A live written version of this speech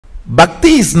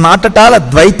Bhakti is not at all a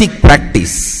Dvaitic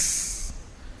practice.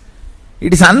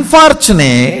 It is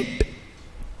unfortunate.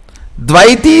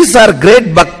 Dvaitis are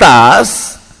great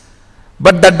Bhaktas,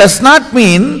 but that does not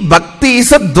mean Bhakti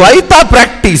is a Dvaita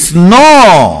practice.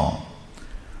 No.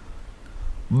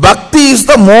 Bhakti is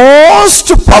the most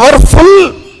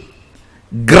powerful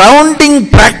grounding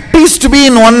practice to be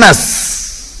in oneness.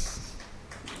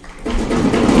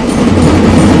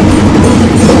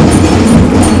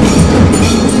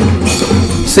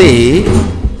 See,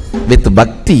 with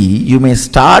Bhakti, you may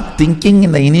start thinking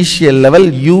in the initial level,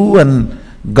 you and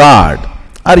God,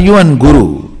 or you and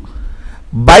Guru.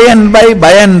 By and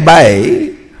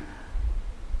by,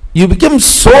 you become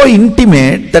so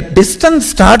intimate that distance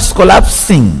starts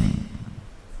collapsing.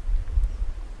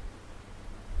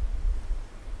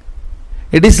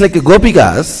 It is like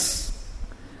Gopikas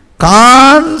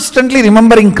constantly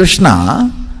remembering Krishna.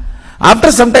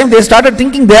 After some time, they started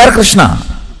thinking they are Krishna.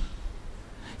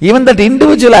 Even that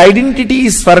individual identity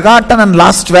is forgotten and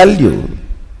lost value.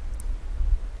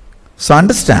 So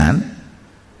understand,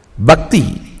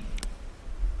 Bhakti,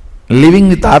 living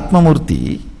with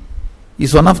Atmamurti,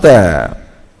 is one of the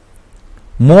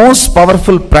most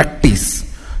powerful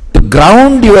practice to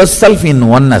ground yourself in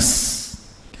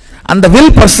oneness and the will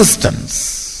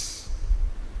persistence.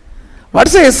 What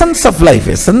is the essence of life?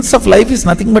 Essence of life is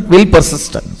nothing but will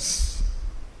persistence.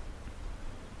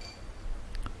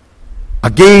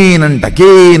 Again and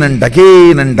again and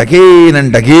again and again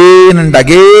and again and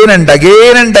again and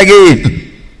again and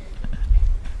again.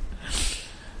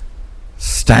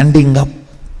 Standing up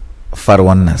for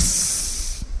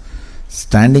oneness.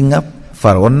 Standing up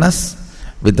for oneness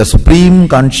with the supreme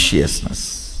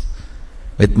consciousness,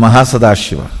 with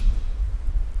Mahasadashiva.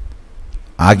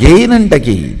 Again and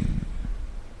again.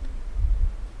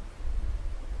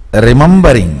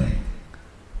 Remembering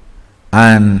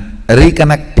and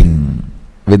reconnecting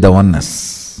with the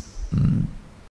oneness.